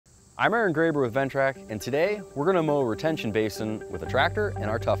I'm Aaron Graber with Ventrac, and today we're going to mow a retention basin with a tractor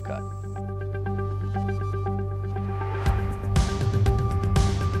and our Tough Cut.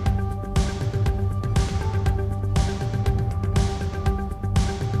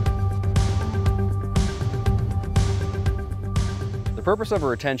 The purpose of a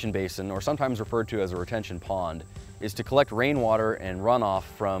retention basin, or sometimes referred to as a retention pond, is to collect rainwater and runoff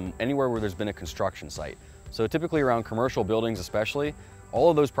from anywhere where there's been a construction site. So typically around commercial buildings especially, all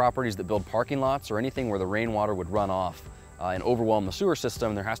of those properties that build parking lots or anything where the rainwater would run off and overwhelm the sewer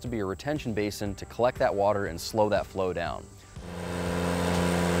system, there has to be a retention basin to collect that water and slow that flow down.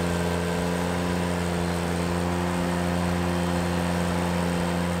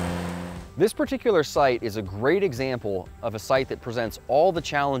 This particular site is a great example of a site that presents all the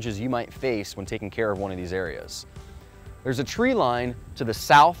challenges you might face when taking care of one of these areas. There's a tree line to the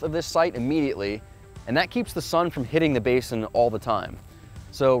south of this site immediately, and that keeps the sun from hitting the basin all the time.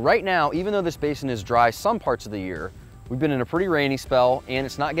 So right now, even though this basin is dry some parts of the year, we've been in a pretty rainy spell and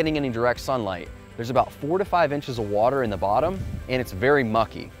it's not getting any direct sunlight. There's about 4 to 5 inches of water in the bottom and it's very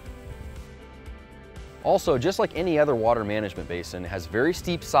mucky. Also, just like any other water management basin, it has very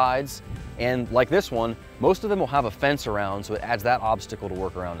steep sides, and like this one, most of them will have a fence around, so it adds that obstacle to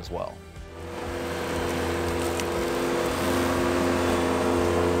work around as well.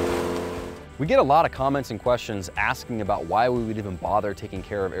 We get a lot of comments and questions asking about why we would even bother taking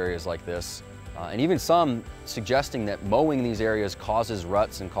care of areas like this, and even some suggesting that mowing these areas causes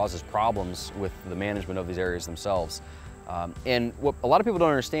ruts and causes problems with the management of these areas themselves. And what a lot of people don't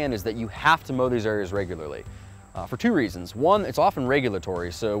understand is that you have to mow these areas regularly for two reasons. One, it's often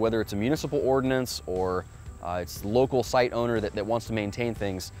regulatory, so whether it's a municipal ordinance or it's the local site owner that wants to maintain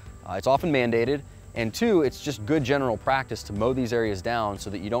things, it's often mandated. And two, it's just good general practice to mow these areas down so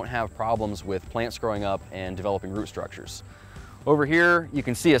that you don't have problems with plants growing up and developing root structures. Over here, you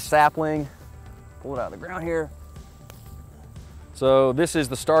can see a sapling. Pull it out of the ground here. So this is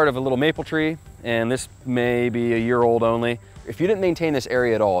the start of a little maple tree, and this may be a year old only. If you didn't maintain this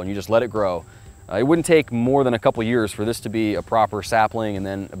area at all and you just let it grow, it wouldn't take more than a couple years for this to be a proper sapling and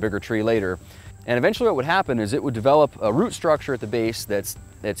then a bigger tree later. And eventually what would happen is it would develop a root structure at the base that's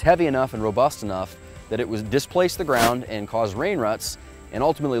heavy enough and robust enough that it would displace the ground and cause rain ruts and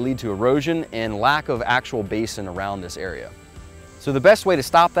ultimately lead to erosion and lack of actual basin around this area. So the best way to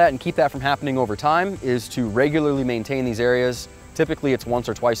stop that and keep that from happening over time is to regularly maintain these areas. Typically it's once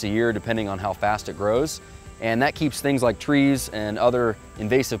or twice a year depending on how fast it grows, and that keeps things like trees and other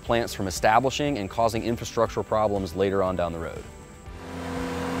invasive plants from establishing and causing infrastructural problems later on down the road.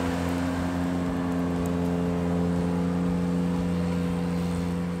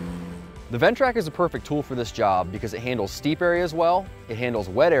 The Ventrac is a perfect tool for this job because it handles steep areas well, it handles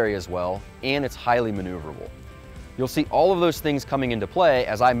wet areas well, and it's highly maneuverable. You'll see all of those things coming into play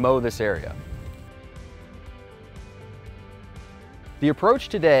as I mow this area. The approach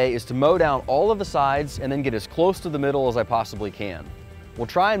today is to mow down all of the sides and then get as close to the middle as I possibly can. We'll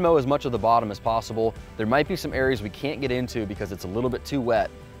try and mow as much of the bottom as possible. There might be some areas we can't get into because it's a little bit too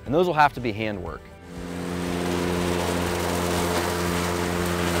wet, and those will have to be handwork.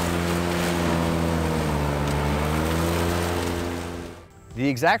 The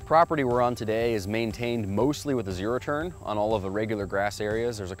exact property we're on today is maintained mostly with a zero turn on all of the regular grass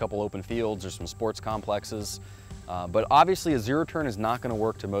areas. There's a couple open fields, there's some sports complexes, but obviously a zero turn is not going to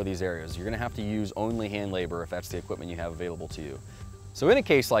work to mow these areas. You're going to have to use only hand labor if that's the equipment you have available to you. So in a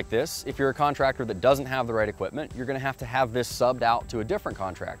case like this, if you're a contractor that doesn't have the right equipment, you're going to have this subbed out to a different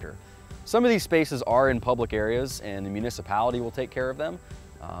contractor. Some of these spaces are in public areas and the municipality will take care of them,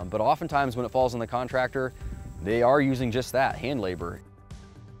 but oftentimes when it falls on the contractor, they are using just that, hand labor.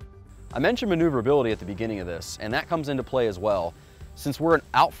 I mentioned maneuverability at the beginning of this, and that comes into play as well. Since we're an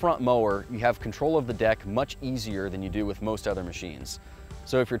out front mower, you have control of the deck much easier than you do with most other machines.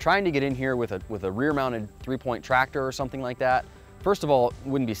 So if you're trying to get in here with a rear mounted 3-point tractor or something like that, first of all, it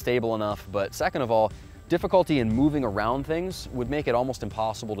wouldn't be stable enough, but second of all, difficulty in moving around things would make it almost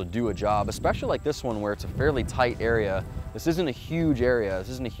impossible to do a job, especially like this one where it's a fairly tight area. This isn't a huge area, this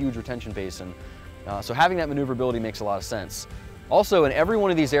isn't a huge retention basin. So having that maneuverability makes a lot of sense. Also, in every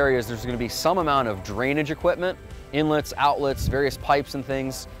one of these areas, there's going to be some amount of drainage equipment, inlets, outlets, various pipes and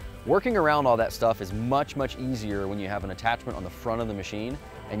things. Working around all that stuff is much, much easier when you have an attachment on the front of the machine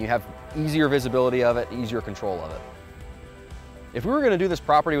and you have easier visibility of it, easier control of it. If we were going to do this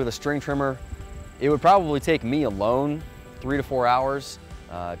property with a string trimmer, it would probably take me alone 3 to 4 hours.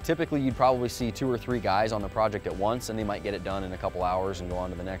 Typically, you'd probably see 2 or 3 guys on the project at once and they might get it done in a couple hours and go on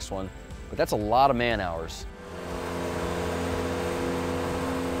to the next one. But that's a lot of man hours.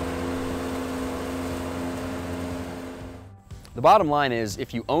 The bottom line is,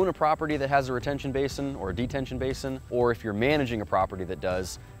 if you own a property that has a retention basin or a detention basin, or if you're managing a property that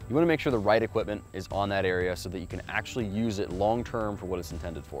does, you want to make sure the right equipment is on that area so that you can actually use it long-term for what it's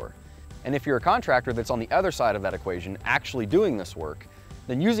intended for. And if you're a contractor that's on the other side of that equation, actually doing this work,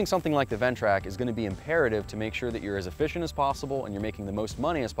 then using something like the Ventrac is going to be imperative to make sure that you're as efficient as possible and you're making the most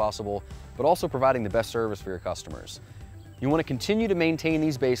money as possible, but also providing the best service for your customers. You want to continue to maintain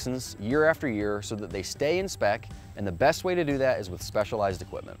these basins year after year so that they stay in spec, and the best way to do that is with specialized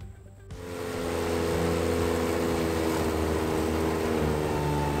equipment.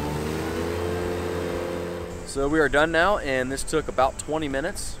 So we are done now, and this took about 20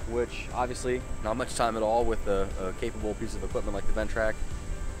 minutes, which obviously not much time at all with a capable piece of equipment like the Ventrac.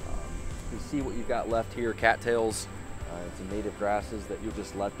 You can see what you've got left here, cattails, some native grasses that you'll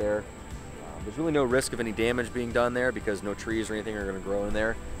just let there. There's really no risk of any damage being done there because no trees or anything are going to grow in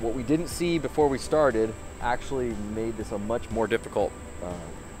there. What we didn't see before we started actually made this a much more difficult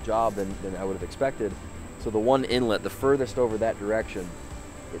job than I would have expected. So the one inlet, the furthest over that direction,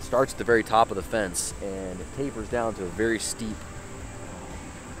 it starts at the very top of the fence and it tapers down to a very steep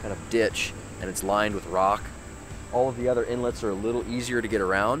kind of ditch, and it's lined with rock. All of the other inlets are a little easier to get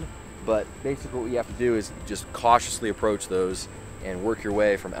around, but basically what you have to do is just cautiously approach those and work your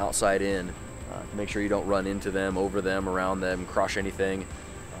way from outside in to make sure you don't run into them, over them, around them, crush anything.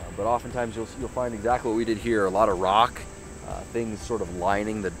 But oftentimes you'll find exactly what we did here, a lot of rock, things sort of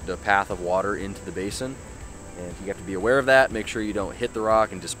lining the path of water into the basin. And you have to be aware of that, make sure you don't hit the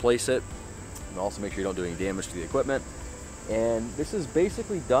rock and displace it, and also make sure you don't do any damage to the equipment. And this is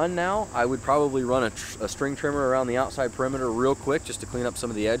basically done now. I would probably run a string trimmer around the outside perimeter real quick just to clean up some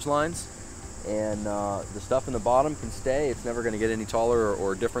of the edge lines. And the stuff in the bottom can stay. It's never going to get any taller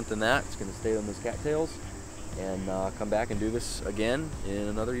or different than that. It's going to stay on those cattails, and come back and do this again in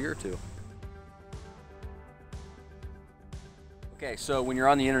another year or two. Okay, so when you're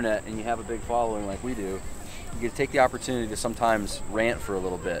on the internet and you have a big following like we do, you get to take the opportunity to sometimes rant for a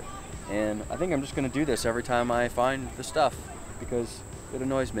little bit. And I think I'm just going to do this every time I find the stuff because it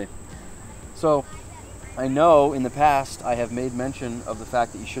annoys me. So I know in the past I have made mention of the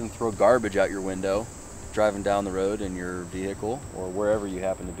fact that you shouldn't throw garbage out your window driving down the road in your vehicle or wherever you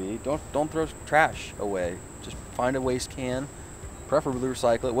happen to be. Don't throw trash away. Just find a waste can, preferably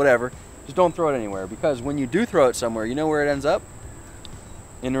recycle it, whatever. Just don't throw it anywhere, because when you do throw it somewhere, you know where it ends up?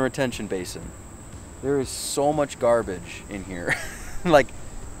 In a retention basin. There is so much garbage in here. Like,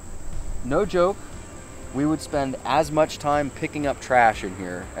 no joke, we would spend as much time picking up trash in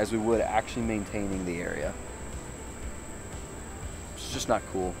here as we would actually maintaining the area. It's just not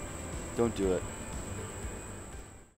cool. Don't do it.